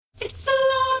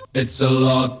It's a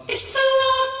lot. It's a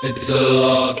lot. It's a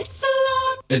lot. It's a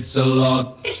lot. It's a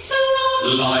lot. It's a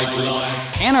lot. Like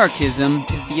life. Anarchism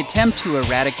is the attempt to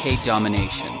eradicate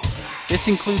domination. This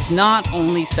includes not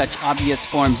only such obvious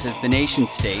forms as the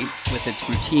nation-state, with its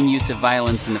routine use of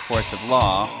violence and the force of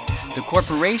law, the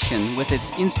corporation, with its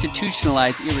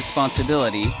institutionalized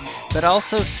irresponsibility, but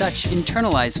also such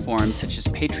internalized forms such as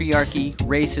patriarchy,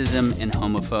 racism, and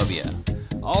homophobia.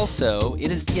 Also, it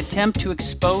is the attempt to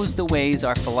expose the ways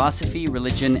our philosophy,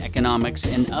 religion, economics,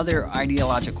 and other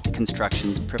ideological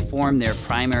constructions perform their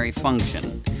primary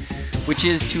function, which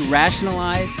is to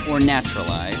rationalize or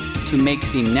naturalize, to make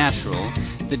seem natural,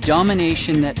 the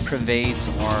domination that pervades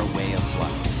our way of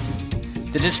life.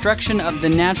 The destruction of the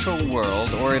natural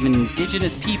world, or of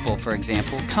indigenous people, for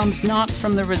example, comes not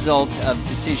from the result of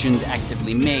decisions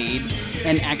actively made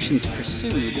and actions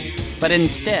pursued, but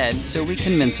instead, so we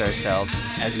convince ourselves,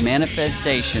 as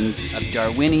manifestations of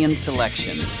Darwinian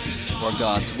selection, or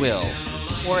God's will,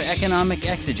 or economic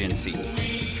exigency.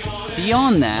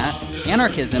 Beyond that,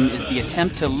 anarchism is the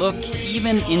attempt to look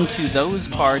even into those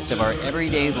parts of our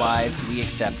everyday lives we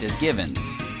accept as givens,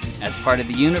 as part of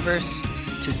the universe,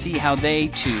 to see how they,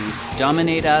 too,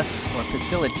 dominate us or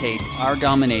facilitate our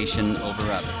domination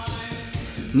over others.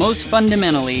 Most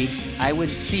fundamentally, I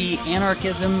would see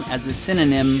anarchism as a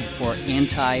synonym for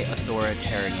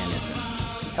anti-authoritarianism.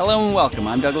 Hello and welcome.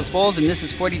 I'm Douglas Bowles, and this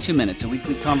is 42 Minutes, a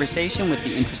weekly conversation with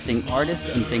the interesting artists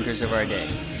and thinkers of our day.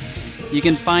 You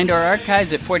can find our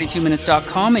archives at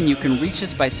 42minutes.com, and you can reach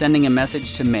us by sending a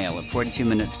message to mail at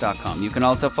 42minutes.com. You can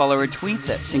also follow our tweets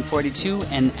at Sync42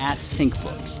 and at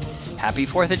SyncBook. Happy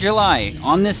 4th of July!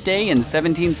 On this day in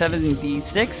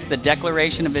 1776, the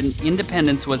Declaration of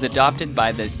Independence was adopted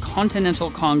by the Continental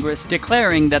Congress,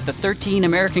 declaring that the 13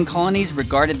 American colonies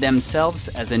regarded themselves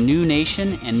as a new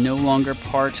nation and no longer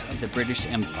part of the British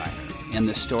Empire. And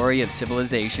the story of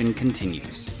civilization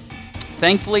continues.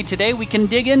 Thankfully, today we can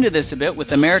dig into this a bit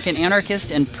with American anarchist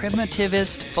and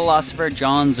primitivist philosopher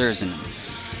John Zerzan.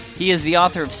 He is the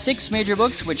author of 6 major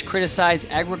books which criticize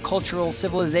agricultural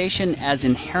civilization as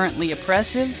inherently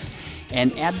oppressive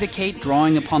and advocate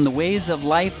drawing upon the ways of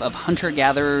life of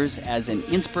hunter-gatherers as an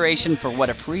inspiration for what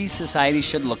a free society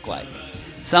should look like.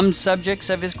 Some subjects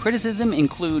of his criticism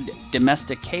include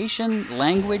domestication,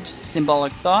 language,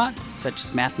 symbolic thought, such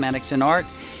as mathematics and art,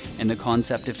 and the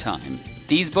concept of time.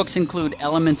 These books include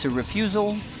Elements of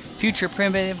Refusal, Future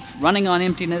Primitive, Running on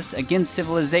Emptiness, Against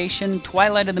Civilization,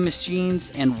 Twilight of the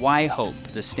Machines, and Why Hope?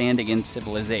 The Stand Against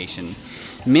Civilization,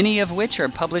 many of which are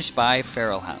published by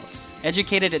Feral House.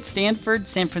 Educated at Stanford,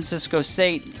 San Francisco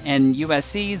State, and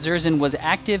USC, Zerzan was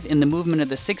active in the movement of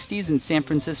the 60s in San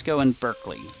Francisco and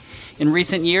Berkeley. In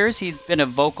recent years, he's been a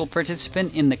vocal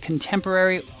participant in the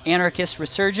contemporary anarchist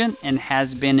resurgence and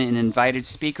has been an invited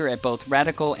speaker at both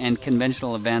radical and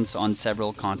conventional events on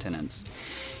several continents.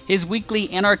 His weekly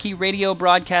Anarchy Radio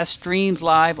broadcast streams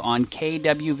live on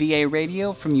KWVA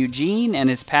Radio from Eugene, and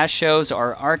his past shows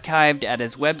are archived at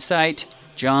his website,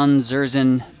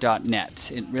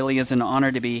 johnzerzan.net. It really is an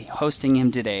honor to be hosting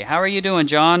him today. How are you doing,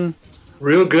 John?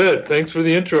 Real good. Thanks for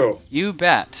the intro. You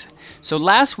bet. So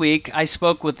last week, I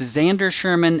spoke with Xander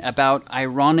Sherman about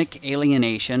ironic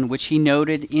alienation, which he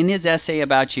noted in his essay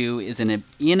about you is an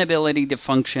inability to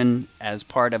function as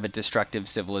part of a destructive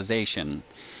civilization.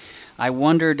 I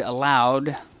wondered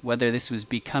aloud whether this was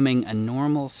becoming a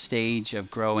normal stage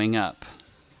of growing up.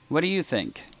 What do you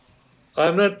think?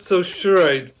 I'm not so sure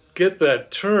I get that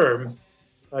term.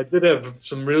 I did have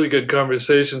some really good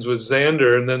conversations with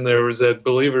Xander, and then there was that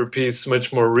Believer piece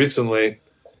much more recently.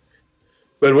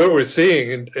 But what we're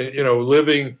seeing,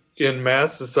 living in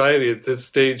mass society at this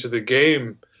stage of the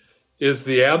game is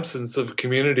the absence of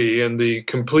community and the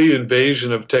complete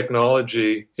invasion of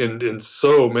technology in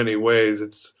so many ways.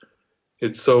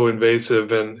 It's so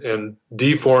invasive and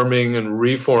deforming and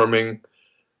reforming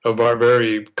of our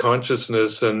very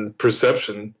consciousness and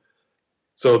perception.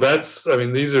 So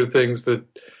these are things that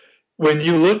when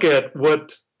you look at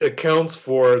what accounts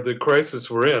for the crisis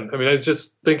we're in, I was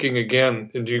just thinking again,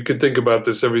 and you could think about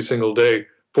this every single day.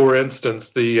 For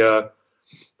instance, the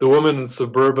woman in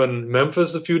suburban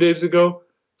Memphis a few days ago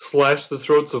slashed the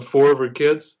throats of 4 of her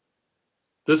kids.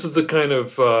 This is the kind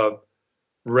of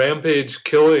rampage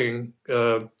killing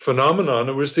phenomenon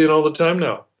that we're seeing all the time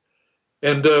now.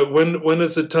 And when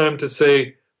is it time to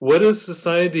say, what is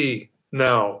society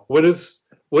now? What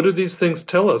do these things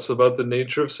tell us about the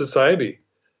nature of society,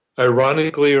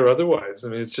 ironically or otherwise?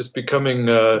 It's just becoming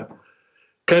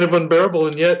kind of unbearable,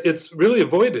 and yet it's really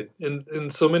avoided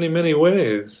in so many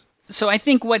ways. So I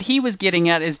think what he was getting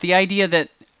at is the idea that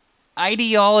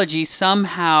ideology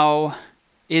somehow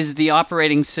is the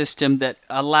operating system that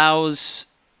allows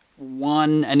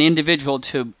an individual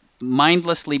to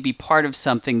mindlessly be part of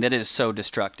something that is so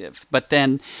destructive. But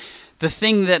then the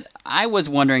thing that I was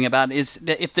wondering about is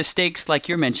that if the stakes, like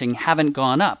you're mentioning, haven't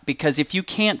gone up, because if you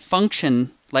can't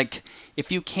function, like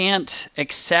if you can't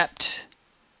accept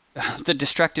the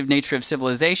destructive nature of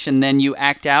civilization, then you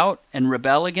act out and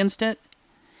rebel against it.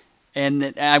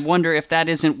 And I wonder if that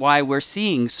isn't why we're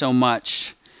seeing so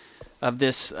much of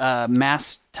this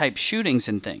mass type shootings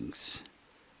and things.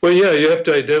 Well, yeah, you have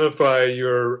to identify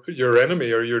your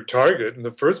enemy or your target in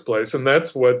the first place, and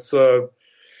that's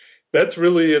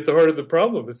really at the heart of the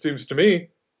problem. It seems to me,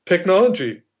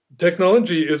 technology.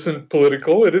 Technology isn't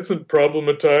political. It isn't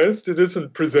problematized. It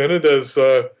isn't presented as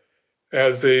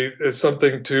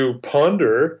something to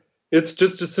ponder. It's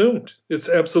just assumed. It's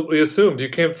absolutely assumed. You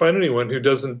can't find anyone who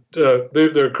doesn't.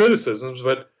 There are criticisms,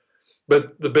 but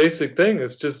the basic thing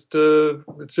is just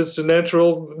it's just a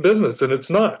natural business, and it's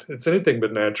not. It's anything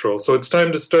but natural. So it's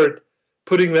time to start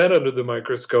putting that under the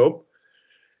microscope,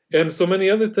 and so many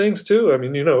other things too. I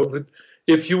mean,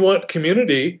 if you want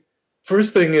community,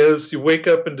 first thing is you wake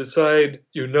up and decide.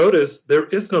 You notice there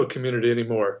is no community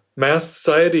anymore. Mass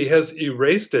society has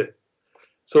erased it.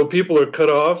 So people are cut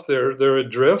off. They're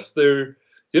adrift. And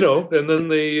then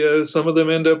they some of them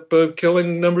end up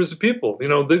killing numbers of people.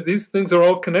 These things are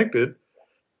all connected,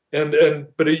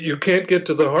 but you can't get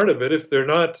to the heart of it if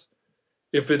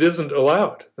it isn't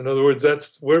allowed. In other words,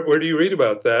 that's where do you read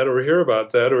about that or hear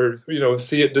about that or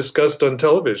see it discussed on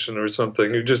television or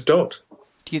something? You just don't.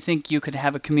 Do you think you could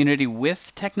have a community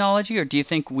with technology, or do you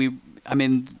think we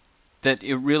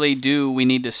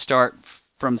need to start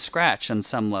from scratch on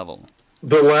some level?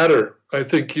 The latter. I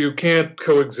think you can't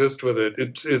coexist with it.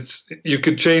 It's you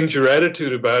could change your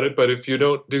attitude about it, but if you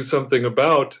don't do something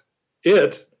about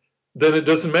it, then it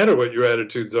doesn't matter what your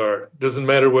attitudes are. It doesn't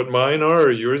matter what mine are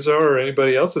or yours are or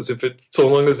anybody else's. So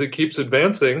long as it keeps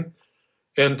advancing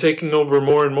and taking over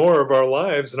more and more of our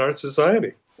lives and our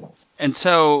society. And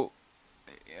so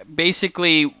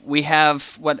basically we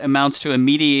have what amounts to a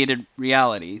mediated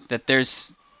reality, that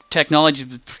there's technology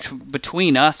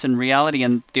between us and reality,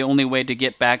 and the only way to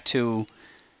get back to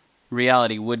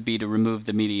reality would be to remove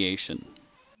the mediation.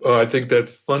 Oh, I think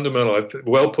that's fundamental.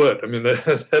 Well put. I mean,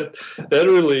 that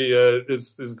really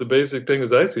is the basic thing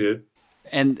as I see it.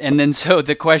 And then so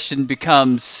the question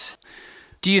becomes,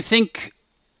 do you think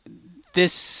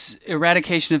this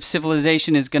eradication of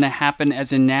civilization is going to happen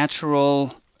as a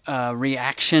natural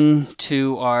reaction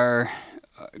to our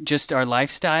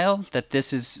lifestyle? That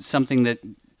this is something that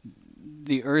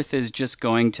the Earth is just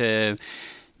going to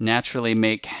naturally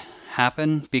make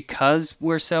happen because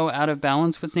we're so out of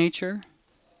balance with nature?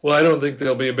 Well, I don't think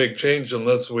there'll be a big change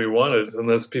unless we want it,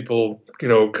 unless people,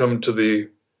 come to the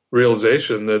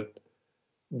realization that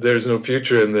there's no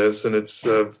future in this, and it's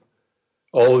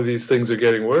all of these things are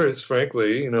getting worse,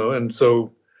 frankly, and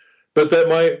so, but that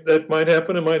might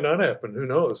happen, it might not happen, who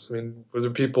knows? I mean, whether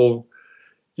people,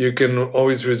 you can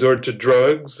always resort to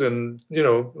drugs and,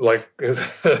 like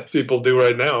people do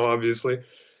right now, obviously,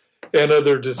 and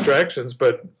other distractions,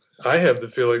 but I have the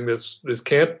feeling this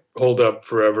can't hold up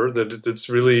forever, that it's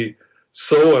really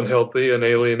so unhealthy and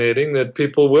alienating that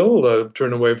people will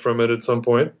turn away from it at some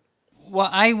point. Well,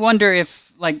 I wonder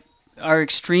if, like, our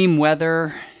extreme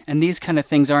weather and these kind of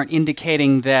things aren't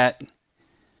indicating that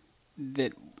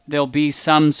there'll be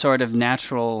some sort of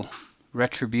natural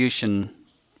retribution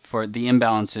for the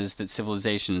imbalances that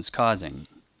civilization is causing.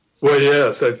 Well,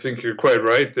 yes, I think you're quite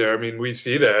right there. I mean, we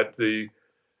see that the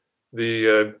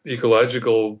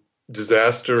ecological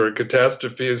disaster or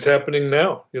catastrophe is happening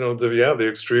now. The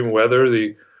extreme weather,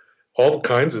 all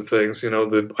kinds of things.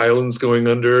 The islands going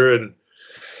under, and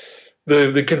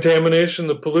the contamination,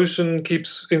 the pollution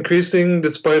keeps increasing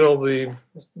despite all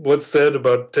what's said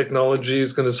about technology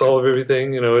is going to solve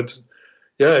everything.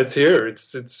 It's here.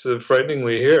 It's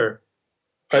frighteningly here.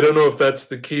 I don't know if that's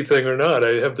the key thing or not.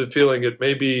 I have the feeling it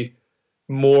may be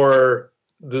more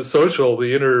the social,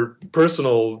 the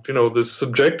interpersonal, the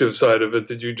subjective side of it,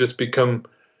 that you just become,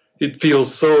 it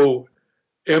feels so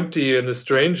empty and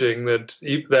estranging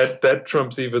that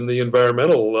trumps even the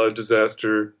environmental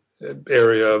disaster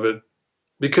area of it.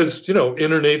 Because,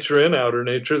 inner nature and outer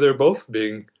nature, they're both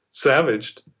being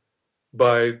savaged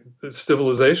by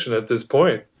civilization at this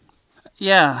point.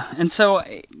 Yeah, and so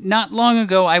not long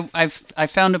ago, I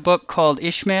found a book called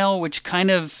Ishmael, which kind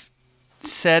of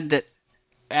said that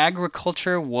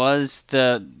agriculture was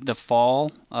the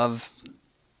fall of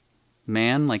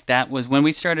man. Like, that was when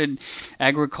we started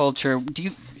agriculture.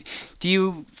 Do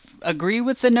you agree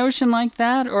with the notion like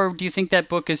that, or do you think that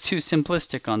book is too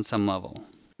simplistic on some level?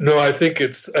 No, I think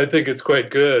it's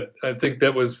quite good. I think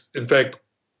that was, in fact,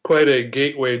 quite a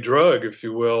gateway drug, if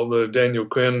you will, the Daniel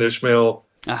Quinn, Ishmael,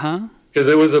 Uh-huh. because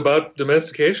it was about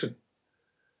domestication,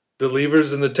 the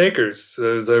levers and the takers,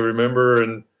 as I remember,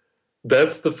 and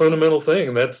that's the fundamental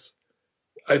thing.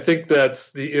 I think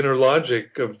that's the inner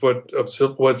logic of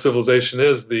what civilization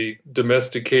is, the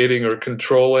domesticating or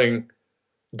controlling,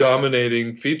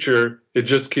 dominating feature. It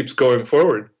just keeps going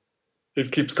forward.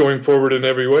 It keeps going forward in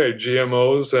every way.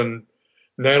 GMOs and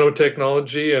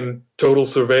nanotechnology and total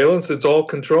surveillance, it's all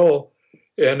control.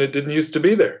 And it didn't used to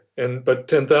be there. But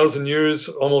 10,000 years,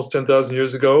 almost 10,000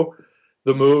 years ago,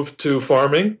 the move to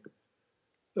farming,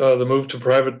 the move to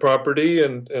private property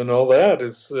and all that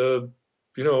is,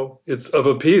 it's of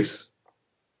a piece.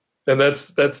 And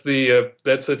that's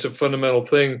such a fundamental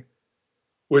thing,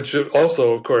 which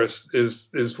also, of course,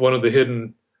 is one of the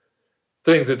hidden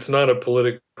things. It's not a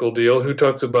political deal. Who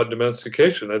talks about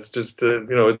domestication? That's just,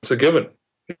 it's a given.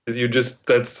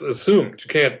 That's assumed.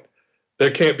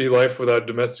 There can't be life without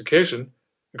domestication.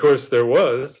 Of course, there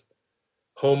was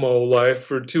Homo life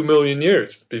for 2 million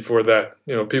years before that.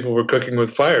 People were cooking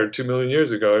with fire 2 million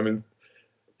years ago. I mean,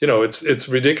 it's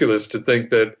ridiculous to think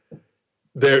that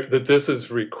this is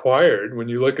required when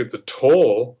you look at the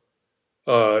toll,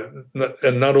 and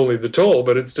not only the toll,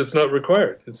 but it's just not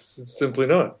required. It's simply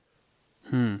not.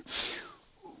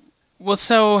 Well,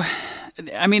 so,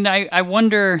 I mean, I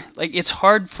wonder, like, it's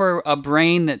hard for a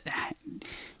brain that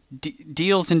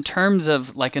deals in terms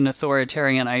of, like, an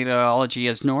authoritarian ideology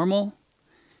as normal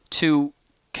to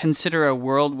consider a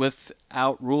world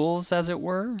without rules, as it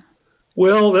were?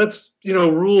 Well, that's,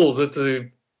 rules.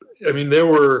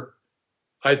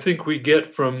 I think we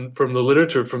get from the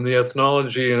literature, from the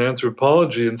ethnology and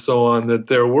anthropology and so on, that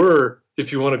there were,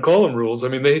 if you want to call them rules, I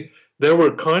mean, there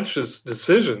were conscious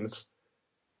decisions,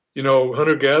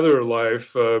 hunter-gatherer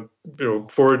life,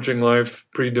 foraging life,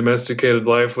 pre-domesticated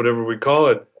life, whatever we call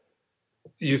it.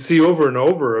 You see over and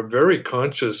over a very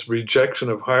conscious rejection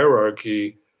of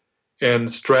hierarchy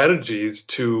and strategies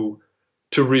to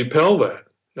repel that.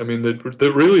 I mean,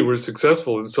 that really were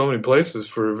successful in so many places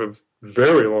for a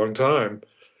very long time.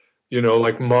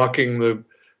 Like mocking the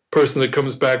person that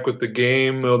comes back with the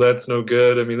game. Oh, that's no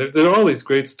good. I mean, there are all these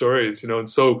great stories, and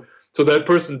so that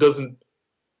person doesn't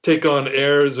take on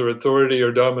airs or authority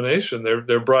or domination.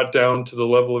 They're brought down to the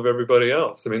level of everybody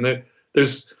else. I mean,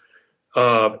 there's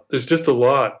just a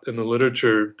lot in the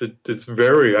literature that's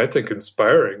very, I think,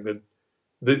 inspiring. That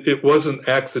it wasn't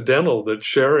accidental that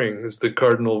sharing is the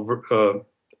cardinal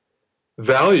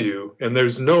value, and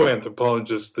there's no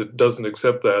anthropologist that doesn't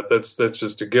accept that. That's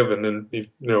just a given, and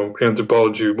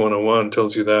Anthropology 101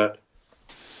 tells you that.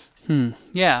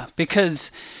 Yeah, because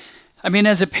I mean,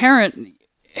 as a parent,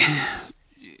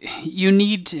 you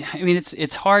need. I mean,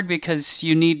 it's hard because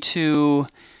you need to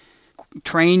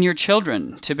train your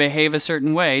children to behave a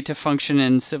certain way to function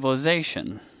in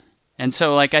civilization, and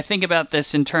so, like, I think about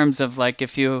this in terms of, like,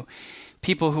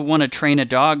 people who want to train a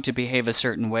dog to behave a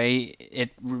certain way,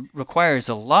 it requires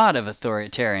a lot of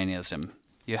authoritarianism.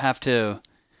 You have to,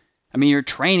 I mean, you're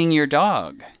training your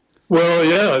dog. Well,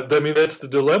 yeah, I mean, that's the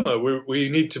dilemma. We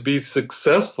need to be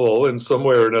successful in some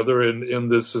way or another in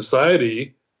this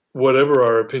society, whatever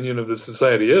our opinion of the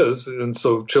society is. And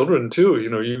so children,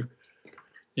 too,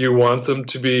 you want them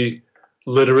to be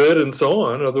literate and so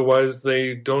on. Otherwise,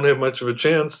 they don't have much of a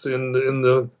chance in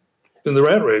the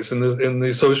rat race, in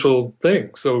the social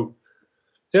thing. So,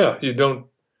 yeah,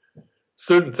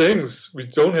 certain things we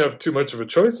don't have too much of a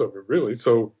choice over, really.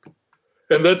 So,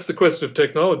 and that's the question of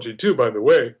technology, too, by the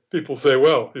way. People say,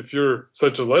 well, if you're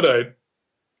such a Luddite,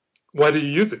 why do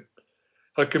you use it?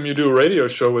 How come you do a radio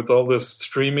show with all this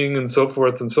streaming and so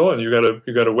forth and so on? You got a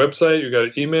website, you got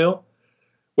an email.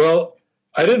 Well,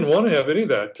 I didn't want to have any of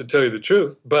that, to tell you the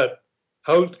truth, but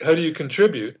how do you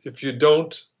contribute if you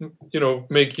don't,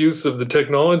 make use of the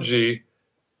technology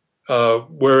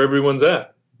where everyone's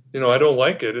at? I don't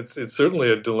like it. It's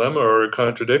certainly a dilemma or a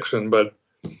contradiction, but,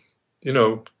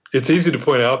 it's easy to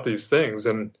point out these things,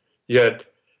 and yet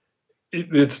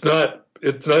it's not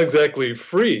exactly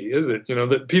free, is it?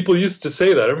 That people used to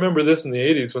say that. I remember this in the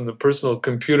 80s when the personal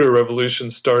computer revolution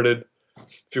started,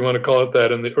 if you want to call it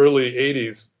that, in the early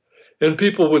 80s. And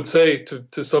people would say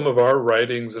to some of our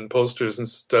writings and posters and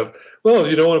stuff, well,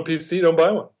 if you don't want a PC, don't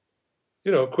buy one.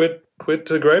 Quit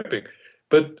griping.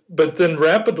 But then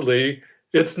rapidly,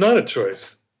 it's not a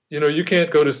choice. You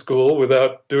can't go to school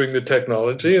without doing the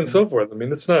technology and so forth. I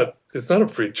mean, it's not a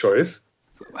free choice.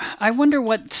 I wonder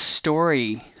what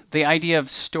the idea of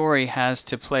story has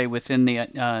to play within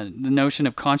the notion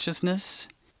of consciousness.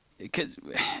 Because,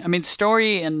 I mean,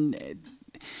 story,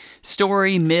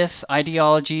 myth,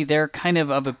 ideology, they're kind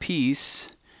of a piece.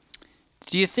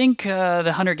 Do you think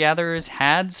the hunter-gatherers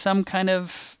had some kind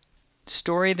of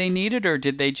story they needed, or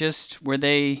were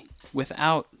they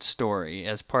without story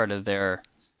as part of their?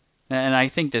 And I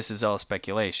think this is all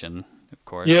speculation, of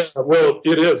Yeah, course. well,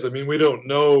 it is. I mean, we don't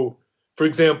know, for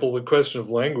example, the question of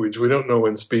language, we don't know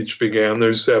when speech began.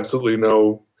 There's absolutely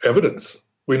no evidence.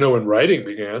 We know when writing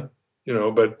began,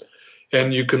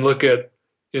 and you can look at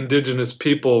indigenous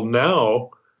people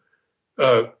now.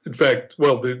 In fact,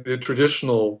 well, the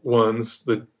traditional ones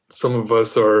that some of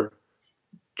us are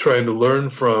trying to learn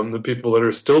from, the people that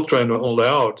are still trying to hold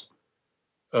out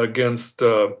against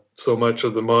so much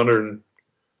of the modern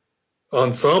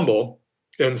ensemble,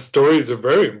 and stories are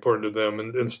very important to them.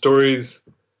 And stories,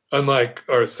 unlike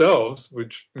ourselves,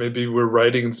 which maybe we're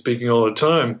writing and speaking all the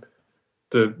time,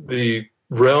 the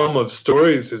realm of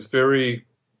stories is very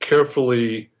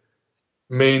carefully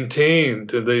maintained.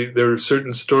 There are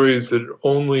certain stories that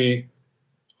only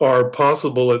are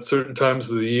possible at certain times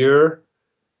of the year.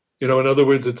 In other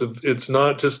words, it's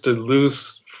not just a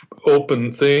loose,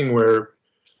 open thing where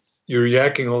you're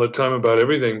yakking all the time about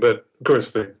everything. But of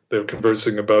course, they're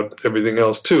conversing about everything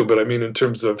else too. But I mean, in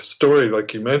terms of story,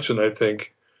 like you mentioned, I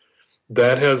think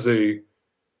that has a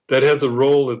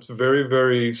role that's very,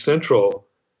 very central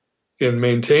in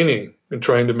maintaining and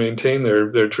trying to maintain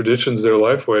their traditions, their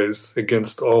lifeways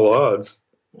against all odds.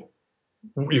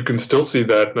 You can still see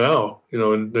that now,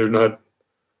 and they're not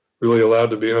really allowed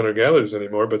to be hunter-gatherers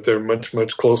anymore, but they're much,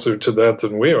 much closer to that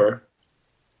than we are.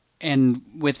 And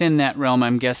within that realm,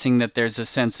 I'm guessing that there's a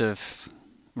sense of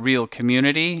real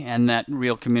community, and that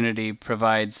real community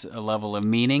provides a level of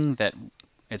meaning that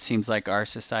it seems like our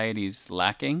society's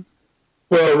lacking.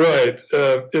 Well, right.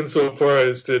 Insofar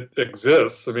as it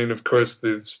exists, I mean, of course,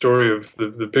 the story of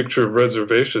the picture of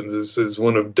reservations is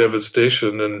one of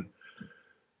devastation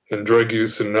and drug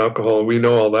use and alcohol. We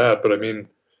know all that, but I mean,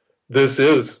 this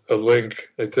is a link,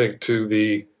 I think, to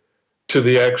the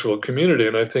actual community,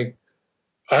 and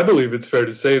I believe it's fair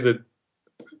to say that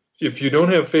if you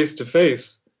don't have face to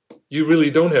face, you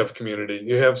really don't have community.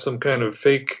 You have some kind of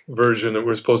fake version that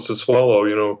we're supposed to swallow,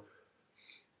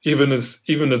 even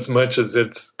as much as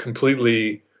it's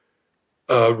completely,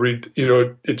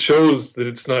 it shows that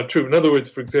it's not true. In other words,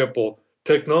 for example,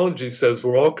 technology says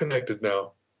we're all connected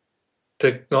now.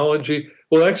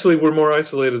 Well, actually, we're more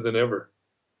isolated than ever.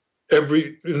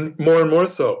 More and more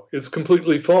so. It's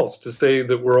completely false to say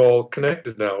that we're all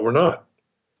connected now. We're not.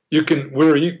 We're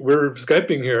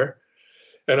Skyping here,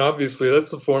 and obviously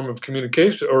that's a form of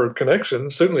communication or connection.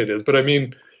 Certainly it is. But I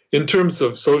mean, in terms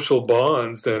of social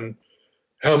bonds and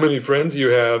how many friends you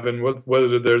have and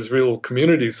whether there's real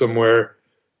community somewhere,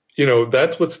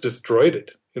 that's what's destroyed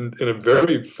it in a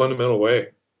very fundamental way.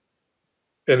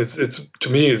 And it's to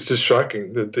me, it's just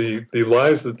shocking that the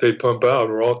lies that they pump out,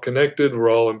 we're all connected,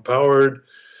 we're all empowered,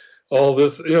 all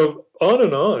this, on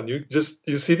and on.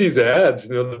 You see these ads,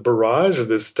 the barrage of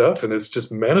this stuff, and it's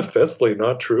just manifestly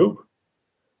not true.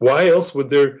 Why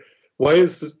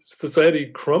is society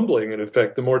crumbling, in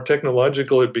effect, the more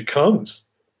technological it becomes?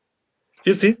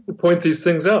 It's easy to point these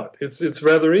things out. It's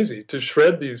rather easy to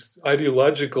shred these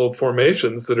ideological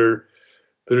formations that are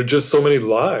just so many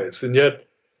lies. And yet,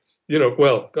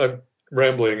 well, I'm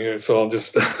rambling here, so I'll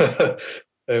just I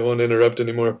won't interrupt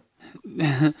anymore.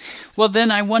 Well,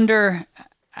 then I wonder,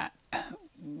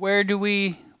 where do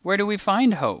we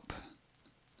find hope?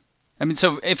 I mean,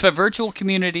 so if a virtual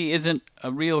community isn't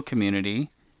a real community,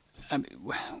 I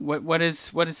mean, what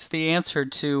is the answer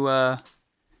to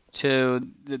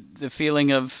the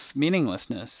feeling of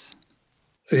meaninglessness?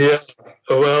 Yeah.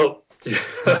 Well,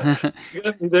 yeah. You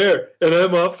got me there. And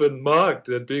I'm often mocked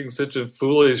at being such a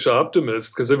foolish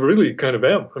optimist because I really kind of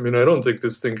am. I mean, I don't think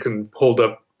this thing can hold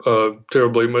up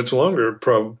terribly much longer.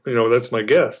 That's my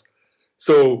guess.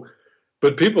 So,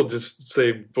 but people just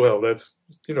say, well, that's,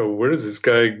 where does this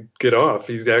guy get off?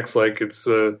 He acts like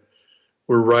we're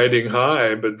riding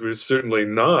high, but we're certainly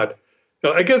not.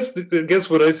 Now, I guess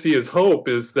what I see as hope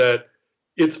is that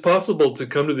it's possible to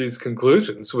come to these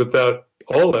conclusions without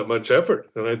all that much effort.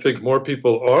 And I think more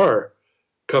people are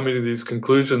coming to these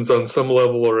conclusions on some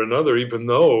level or another, even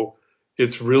though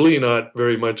it's really not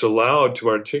very much allowed to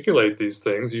articulate these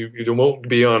things. You won't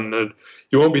be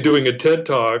you won't be doing a TED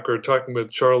Talk or talking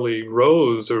with Charlie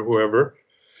Rose or whoever.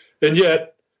 And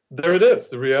yet there it is.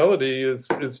 The reality is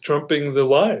trumping the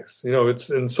lies.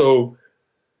 And so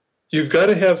you've got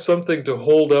to have something to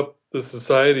hold up the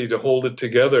society, to hold it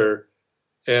together.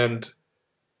 And,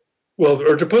 well,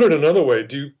 or to put it another way,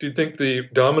 do you think the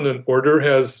dominant order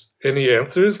has any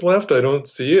answers left? I don't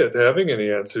see it having any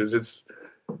answers.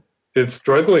 It's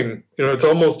struggling. It's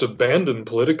almost abandoned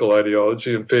political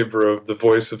ideology in favor of the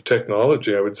voice of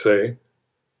technology, I would say.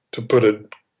 to put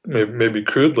it maybe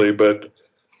crudely, but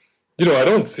I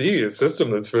don't see a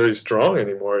system that's very strong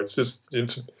anymore. It's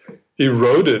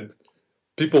eroded.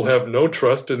 People have no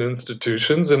trust in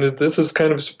institutions, and this is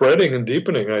kind of spreading and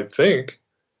deepening, I think.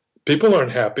 People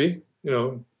aren't happy,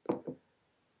 but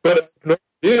I have no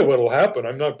idea what'll happen.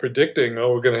 I'm not predicting,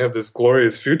 we're going to have this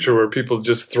glorious future where people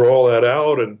just throw all that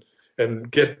out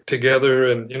and get together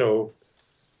and,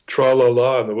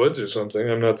 tra-la-la in the woods or something.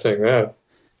 I'm not saying that.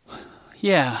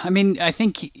 Yeah, I mean, I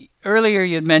think earlier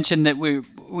you had mentioned that we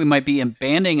might be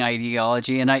abandoning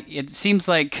ideology, and it seems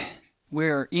like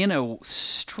we're in a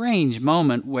strange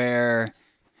moment where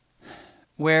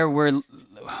we're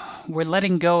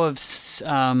letting go of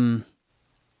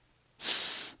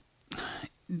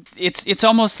it's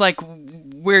almost like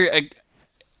we're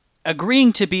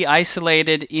agreeing to be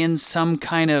isolated in some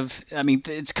kind of, I mean,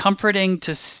 it's comforting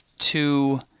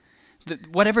to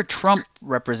whatever Trump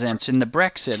represents in the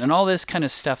Brexit and all this kind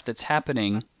of stuff that's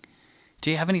happening.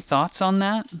 Do you have any thoughts on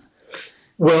that?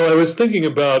 Well, I was thinking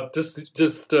about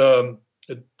just a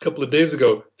couple of days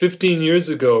ago, 15 years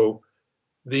ago,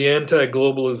 the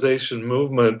anti-globalization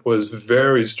movement was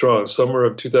very strong, summer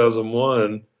of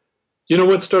 2001. You know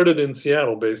what started in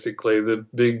Seattle, basically? The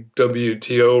big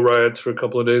WTO riots for a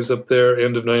couple of days up there,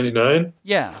 end of 99?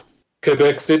 Yeah.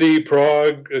 Quebec City,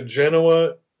 Prague,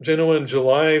 Genoa in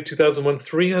July 2001,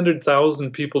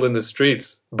 300,000 people in the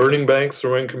streets, burning banks,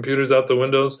 throwing computers out the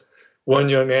windows. One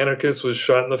young anarchist was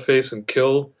shot in the face and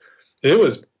killed. It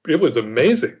was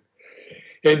amazing.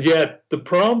 And yet the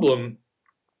problem,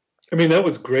 I mean, that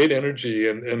was great energy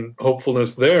and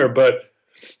hopefulness there, but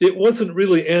it wasn't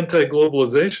really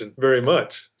anti-globalization very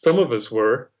much. Some of us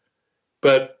were.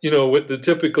 But, with the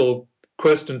typical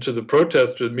question to the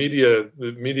protester, the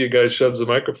media guy shoves a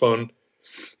microphone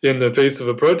in the face of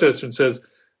a protester and says,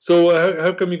 so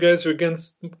how come you guys are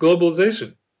against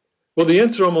globalization? Well, the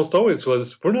answer almost always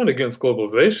was, we're not against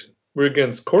globalization. We're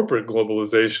against corporate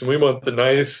globalization. We want the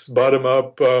nice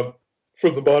bottom-up,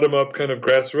 from the bottom-up kind of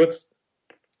grassroots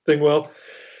thing. Well,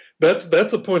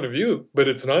 that's a point of view, but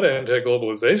it's not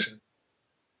anti-globalization.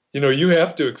 You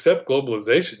have to accept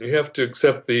globalization. You have to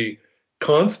accept the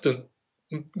constant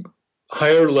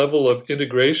higher level of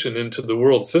integration into the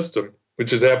world system,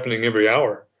 which is happening every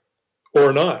hour,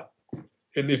 or not.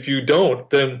 And if you don't,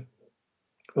 then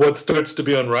what starts to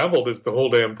be unraveled is the whole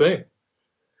damn thing.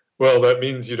 Well, that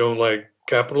means you don't like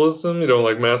capitalism, you don't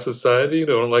like mass society, you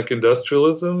don't like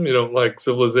industrialism, you don't like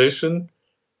civilization,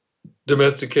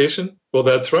 domestication. Well,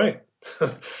 that's right.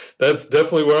 That's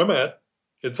definitely where I'm at.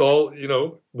 It's all,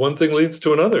 one thing leads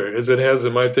to another, as it has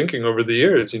in my thinking over the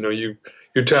years. You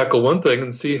tackle one thing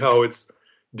and see how it's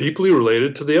deeply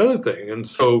related to the other thing. And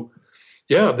so,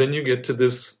 yeah, then you get to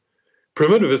this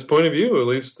primitivist point of view, at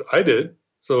least I did.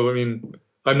 So, I mean,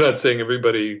 I'm not saying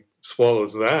everybody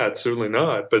swallows that, certainly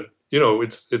not. But,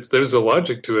 there's a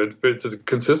logic to it. It's a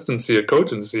consistency, a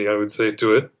cogency, I would say,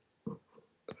 to it.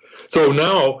 So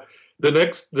now, the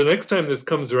next time this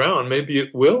comes around, maybe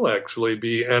it will actually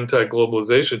be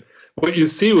anti-globalization. What you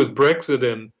see with Brexit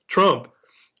and Trump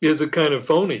is a kind of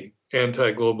phony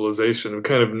anti-globalization, a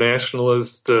kind of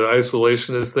nationalist,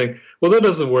 isolationist thing. Well, that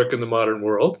doesn't work in the modern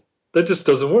world. That just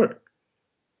doesn't work.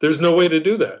 There's no way to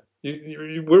do that.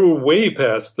 We're way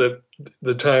past the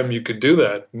time you could do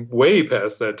that, way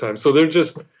past that time. So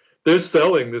they're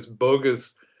selling this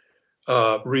bogus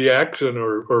reaction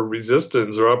or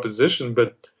resistance or opposition,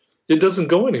 but it doesn't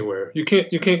go anywhere. You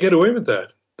can't get away with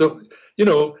that.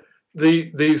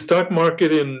 The stock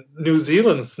market in New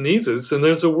Zealand sneezes, and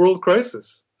there's a world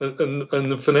crisis on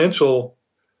the financial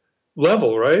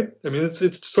level, right? I mean,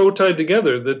 it's so tied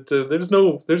together that there's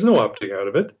no opting out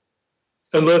of it,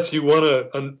 unless you want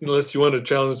to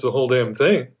challenge the whole damn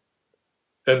thing.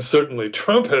 And certainly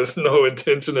Trump has no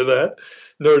intention of that,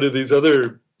 nor do these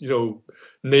other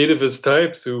nativist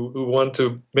types who want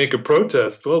to make a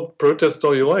protest. Well, protest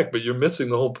all you like, but you're missing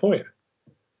the whole point.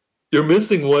 You're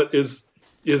missing what is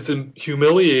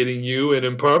humiliating you and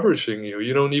impoverishing you.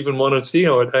 You don't even want to see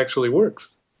how it actually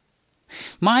works.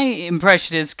 My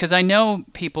impression is, because I know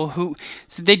people who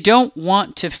they don't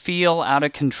want to feel out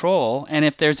of control, and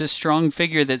if there's a strong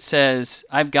figure that says,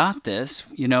 "I've got this,"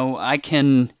 I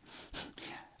can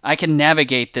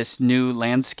navigate this new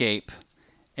landscape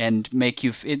and make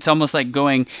you. It's almost like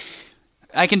going.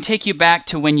 I can take you back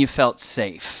to when you felt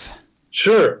safe.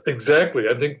 Sure, exactly.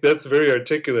 I think that's a very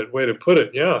articulate way to put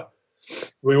it. Yeah,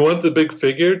 we want the big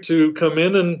figure to come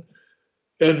in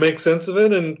and make sense of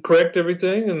it and correct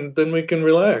everything, and then we can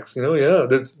relax.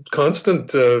 That's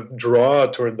constant draw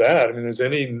toward that. I mean, there's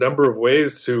any number of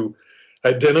ways to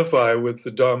identify with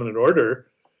the dominant order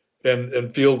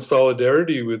and feel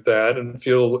solidarity with that and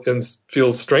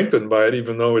feel strengthened by it,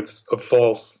 even though it's a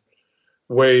false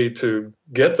way to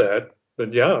get that.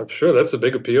 But yeah, sure, that's a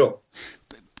big appeal.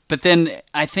 But then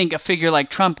I think a figure like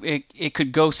Trump, it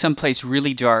could go someplace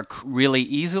really dark really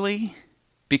easily,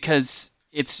 because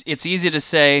it's easy to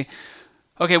say,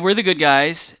 okay, we're the good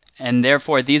guys, and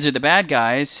therefore these are the bad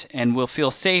guys, and we'll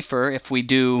feel safer if we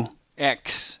do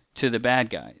X to the bad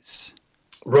guys.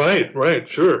 Right,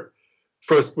 sure.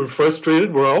 First, we're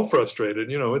frustrated. We're all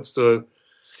frustrated. It's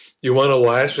you want to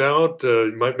lash out.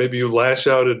 Maybe you lash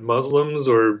out at Muslims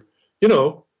or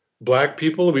black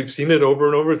people. We've seen it over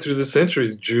and over through the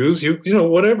centuries. Jews,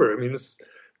 whatever. I mean,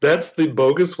 that's the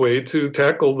bogus way to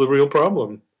tackle the real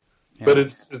problem. Yeah. But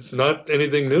it's not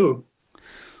anything new.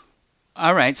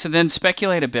 All right, so then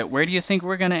speculate a bit. Where do you think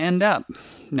we're going to end up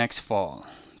next fall?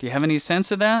 Do you have any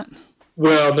sense of that?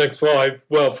 Well, next fall,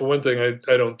 for one thing,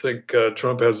 I don't think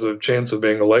Trump has a chance of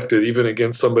being elected, even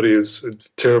against somebody as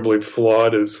terribly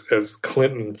flawed as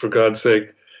Clinton, for God's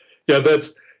sake. Yeah,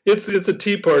 it's a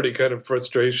Tea Party kind of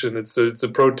frustration. It's a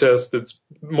protest that's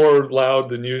more loud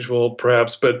than usual,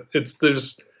 perhaps, but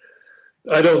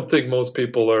I don't think most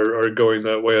people are going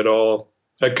that way at all.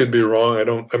 I could be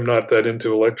wrong. I'm not that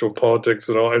into electoral politics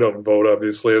at all. I don't vote,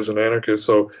 obviously, as an anarchist.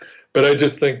 But I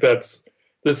just think this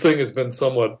thing has been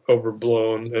somewhat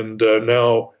overblown, and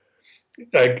now,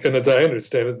 and as I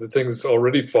understand it, the thing is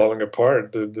already falling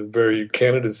apart. The very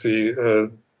candidacy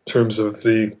in terms of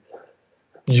the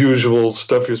usual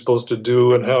stuff you're supposed to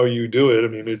do and how you do it. I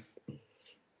mean,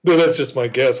 but that's just my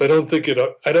guess. I don't think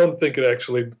it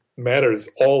actually matters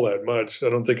all that much. I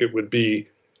don't think it would be.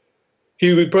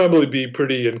 He would probably be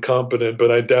pretty incompetent, but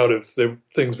I doubt if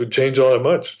things would change all that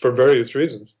much for various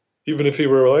reasons, even if he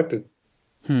were elected.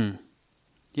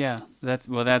 Yeah,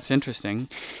 that's interesting.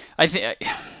 I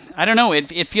don't know.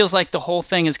 It feels like the whole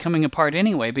thing is coming apart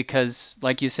anyway because,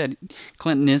 like you said,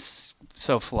 Clinton is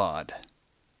so flawed.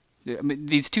 I mean,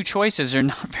 these two choices are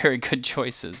not very good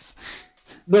choices.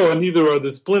 No, and neither are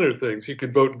the splinter things. You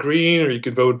could vote Green, or you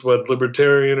could vote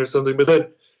Libertarian or something,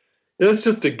 but that's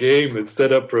just a game that's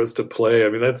set up for us to play. I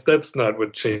mean, that's not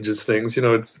what changes things. You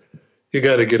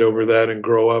got to get over that and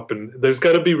grow up, and there's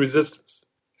got to be resistance.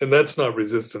 And that's not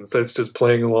resistance. That's just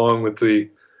playing along with in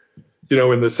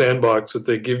the sandbox that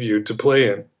they give you to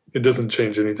play in. It doesn't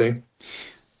change anything.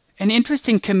 An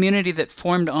interesting community that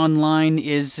formed online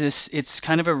is this. It's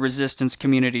kind of a resistance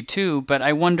community too, but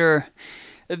I wonder,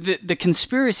 the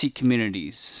conspiracy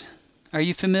communities. Are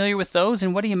you familiar with those,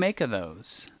 and what do you make of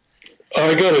those?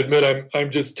 I got to admit,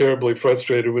 I'm just terribly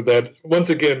frustrated with that. Once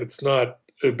again, it's not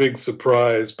a big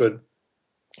surprise, but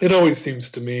it always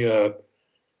seems to me a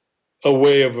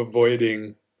way of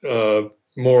avoiding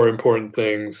more important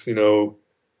things, And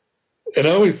I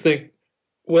always think,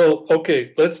 well,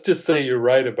 okay, let's just say you're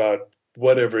right about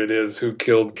whatever it is, who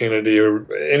killed Kennedy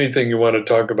or anything you want to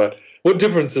talk about. What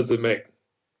difference does it make?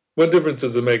 What difference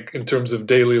does it make in terms of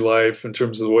daily life, in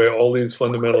terms of the way all these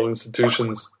fundamental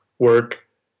institutions work?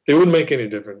 It wouldn't make any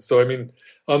difference. So, I mean,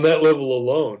 on that level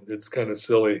alone, it's kind of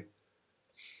silly.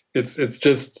 It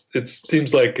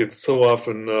seems like it's so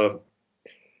often,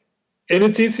 and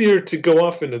it's easier to go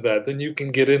off into that. Then you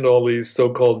can get into all these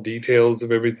so-called details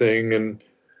of everything and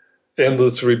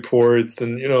endless reports.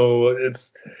 And,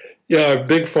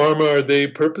 Big Pharma, are they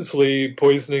purposely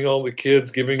poisoning all the kids,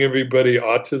 giving everybody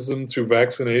autism through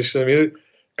vaccination? I mean,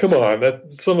 come on,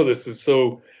 some of this is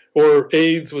so... Or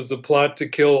AIDS was a plot to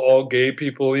kill all gay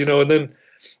people, and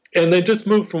they just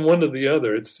move from one to the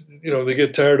other. It's, they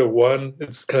get tired of one,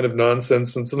 it's kind of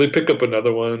nonsense, and so they pick up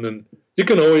another one, and you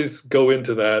can always go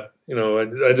into that.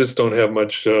 I just don't have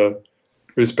much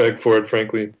respect for it,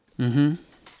 frankly. Mm-hmm.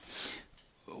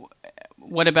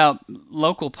 What about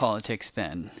local politics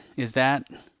then? Is that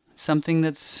something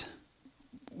that's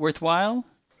worthwhile?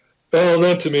 Well,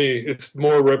 not to me. It's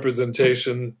more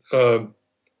representation.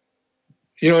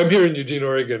 I'm here in Eugene,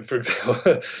 Oregon, for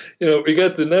example. We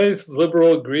got the nice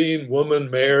liberal green woman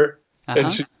mayor,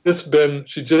 and she just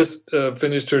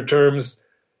finished her terms,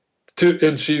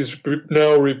 and she's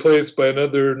now replaced by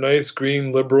another nice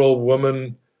green liberal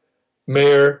woman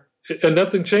mayor, and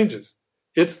nothing changes.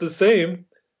 It's the same.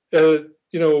 Let's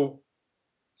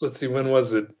see, when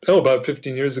was it? About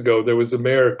 15 years ago, there was a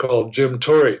mayor called Jim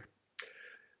Torrey.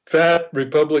 Fat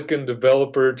Republican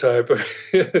developer type of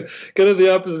kind of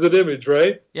the opposite image,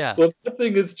 right? Yeah. Well,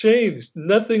 nothing has changed.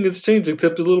 Nothing has changed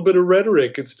except a little bit of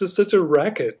rhetoric. It's just such a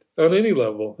racket on any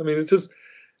level. I mean, it's just,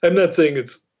 I'm not saying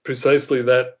it's precisely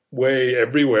that way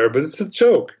everywhere, but it's a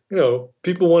joke.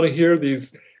 People want to hear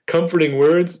these comforting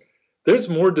words. There's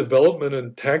more development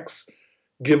and tax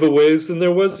giveaways than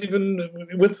there was even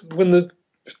when the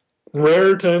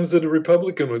rare times that a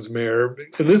Republican was mayor,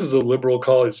 and this is a liberal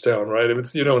college town, right?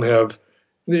 It's you don't have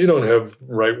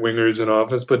right wingers in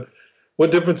office, but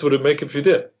what difference would it make if you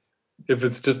did? If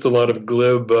it's just a lot of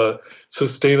glib,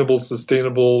 sustainable,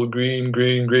 green,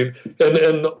 green, green,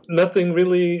 and nothing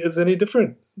really is any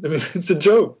different. I mean, it's a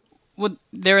joke. Well,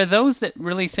 there are those that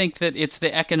really think that it's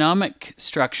the economic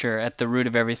structure at the root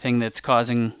of everything that's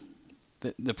causing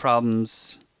the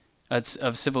problems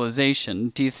of civilization.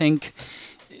 Do you think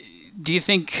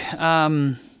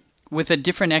with a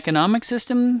different economic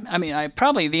system? I mean,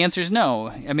 probably the answer is no.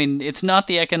 I mean, it's not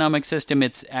the economic system;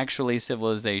 it's actually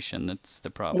civilization that's the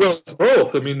Well, problem. it's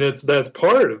both. I mean, that's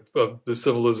part of the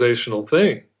civilizational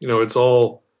thing.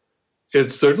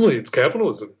 It's certainly it's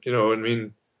capitalism. I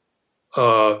mean,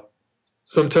 uh,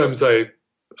 sometimes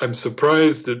I'm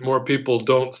surprised that more people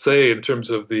don't say in terms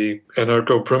of the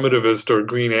anarcho-primitivist or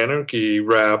green anarchy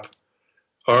rap,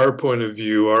 our point of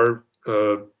view, our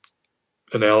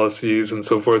analyses and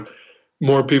so forth.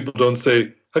 More people don't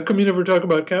say, "How come you never talk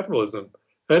about capitalism?"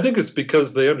 And I think it's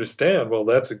because they understand. Well,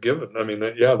 that's a given. I mean,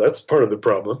 yeah, that's part of the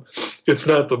problem. It's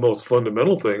not the most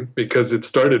fundamental thing because it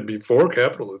started before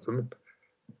capitalism.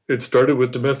 It started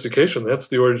with domestication. That's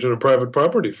the origin of private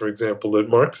property, for example, that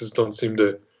Marxists don't seem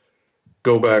to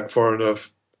go back far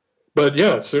enough. But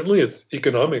yeah, certainly it's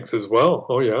economics as well.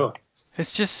 Oh yeah.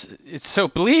 It's so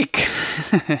bleak.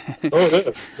 Oh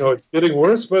yeah. No, it's getting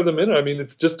worse by the minute. I mean,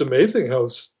 it's just amazing how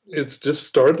it's just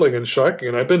startling and shocking.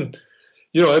 And I've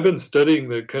been studying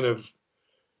the kind of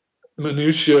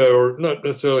minutia, or not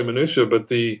necessarily minutia, but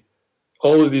the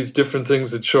all of these different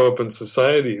things that show up in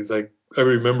societies. Like I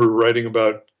remember writing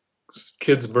about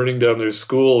kids burning down their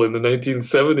school in the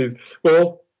 1970s.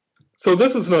 Well, so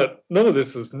this is not none of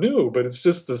this is new, but it's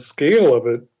just the scale of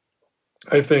it,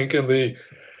 I think, and the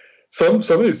some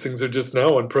of these things are just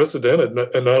now unprecedented,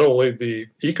 and not only the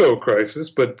eco crisis,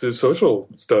 but the social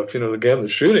stuff. Again, the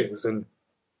shootings, and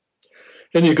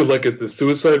you could look at the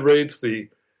suicide rates. The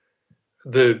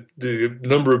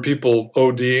number of people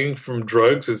ODing from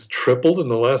drugs has tripled in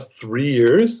the last 3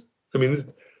 years. I mean,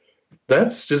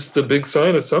 that's just a big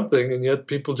sign of something, and yet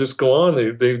people just go on.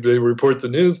 They report the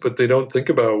news, but they don't think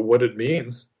about what it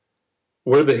means.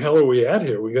 Where the hell are we at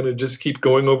here? Are we going to just keep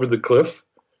going over the cliff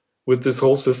with this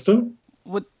whole system?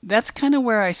 Well, that's kind of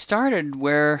where I started,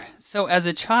 so as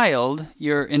a child,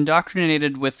 you're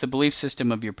indoctrinated with the belief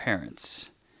system of your parents.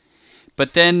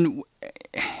 But then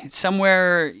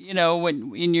somewhere,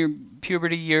 when in your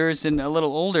puberty years and a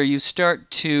little older, you start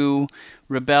to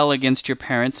rebel against your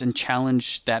parents and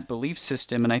challenge that belief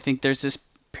system. And I think there's this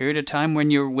period of time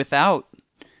when you're without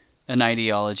an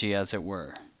ideology, as it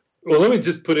were. Well, let me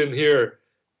just put in here,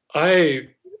 I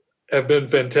have been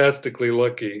fantastically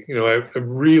lucky. I'm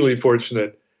really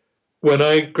fortunate. When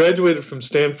I graduated from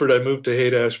Stanford, I moved to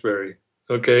Haight-Ashbury,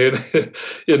 okay,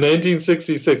 in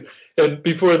 1966. And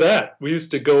before that, we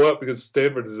used to go up because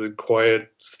Stanford is a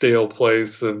quiet, stale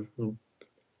place, a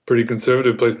pretty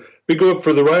conservative place. We go up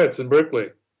for the riots in Berkeley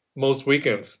most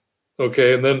weekends,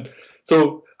 okay? And then,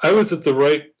 so I was at the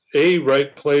right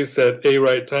place at a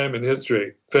right time in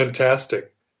history.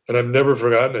 Fantastic. And I've never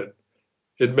forgotten it.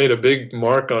 It made a big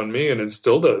mark on me, and it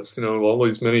still does. All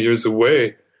these many years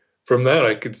away from that,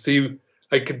 I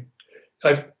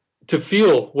to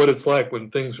feel what it's like when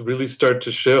things really start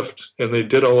to shift, and they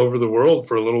did all over the world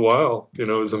for a little while. It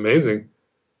was amazing.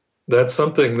 That's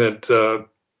something that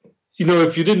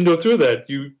if you didn't go through that,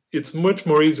 it's much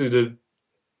more easy to,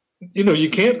 you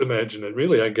can't imagine it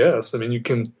really. I guess. I mean,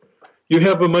 you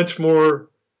have a much more,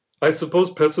 I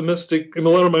suppose, pessimistic. And a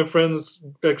lot of my friends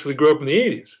actually grew up in the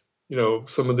 '80s.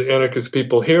 Some of the anarchist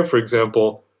people here, for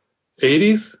example,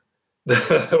 '80s.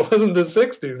 That wasn't the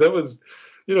 '60s. That was,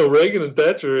 Reagan and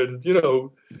Thatcher and,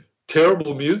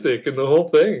 terrible music and the whole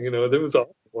thing. That was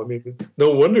awful. I mean,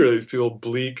 no wonder they feel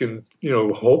bleak and,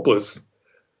 hopeless.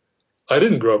 I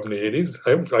didn't grow up in the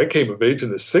 '80s. I came of age in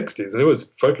the '60s, and it was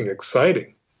fucking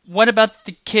exciting. What about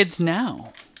the kids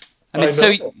now? I mean, I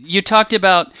so know. you talked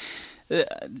about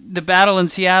the battle in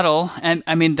Seattle, and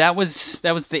I mean that was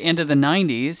the end of the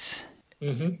 '90s.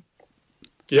 Hmm.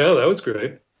 Yeah, that was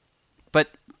great.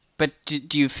 But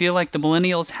do you feel like the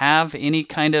millennials have any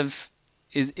kind of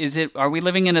is it are we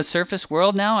living in a surface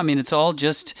world now? I mean, it's all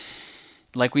just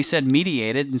like we said,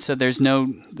 mediated, and so there's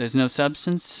no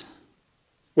substance.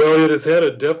 Well, it has had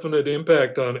a definite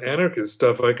impact on anarchist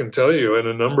stuff, I can tell you, and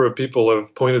a number of people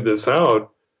have pointed this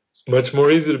out. It's much more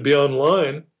easy to be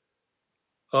online,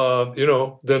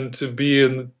 than to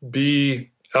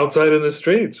be outside in the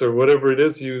streets or whatever it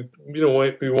is you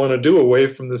want to do away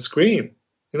from the screen.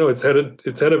 It's had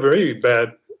a very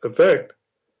bad effect.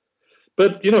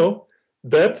 But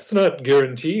that's not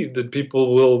guaranteed that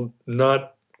people will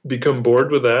not become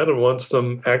bored with that and want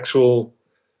some actual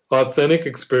authentic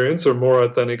experience or more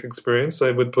authentic experience,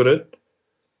 I would put it.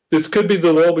 This could be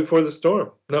the lull before the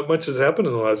storm. Not much has happened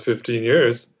in the last 15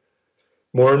 years.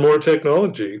 More and more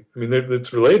technology. I mean,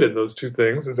 it's related, those two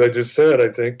things, as I just said, I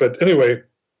think. But anyway,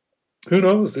 who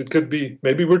knows? It could be,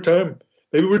 maybe we're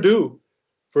due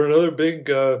for another big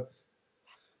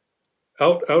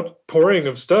outpouring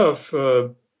of stuff.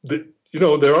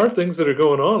 There are things that are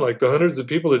going on, like the hundreds of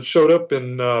people that showed up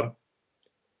in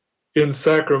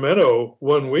Sacramento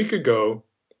 1 week ago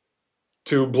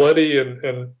to bloody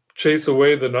and chase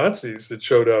away the Nazis that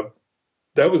showed up.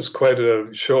 That was quite a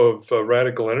show of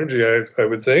radical energy, I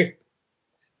would think.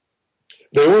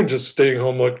 They weren't just staying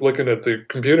home looking at the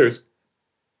computers.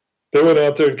 They went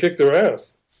out there and kicked their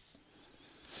ass.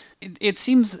 It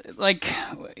seems like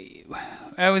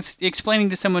I was explaining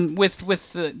to someone with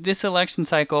this election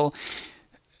cycle,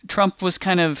 Trump was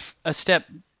kind of a step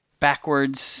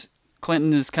backwards.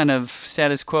 Clinton is kind of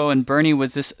status quo, and Bernie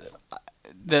was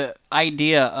the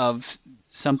idea of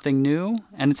something new.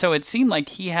 And so it seemed like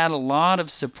he had a lot of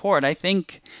support. I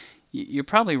think you're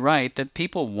probably right that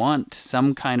people want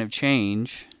some kind of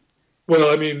change. Well,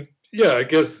 I mean, yeah, I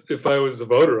guess if I was a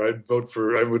voter, I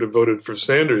would have voted for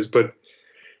Sanders. But,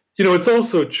 it's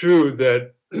also true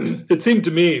that it seemed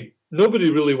to me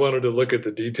nobody really wanted to look at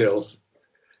the details,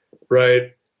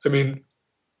 right? I mean,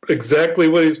 exactly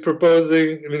what he's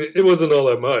proposing, I mean, it wasn't all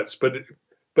that much, but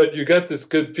you got this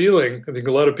good feeling. I think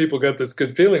a lot of people got this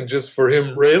good feeling just for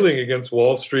him railing against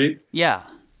Wall Street. Yeah.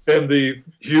 And the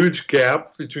huge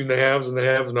gap between the haves and the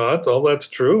have-nots, all that's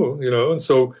true, and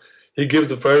so he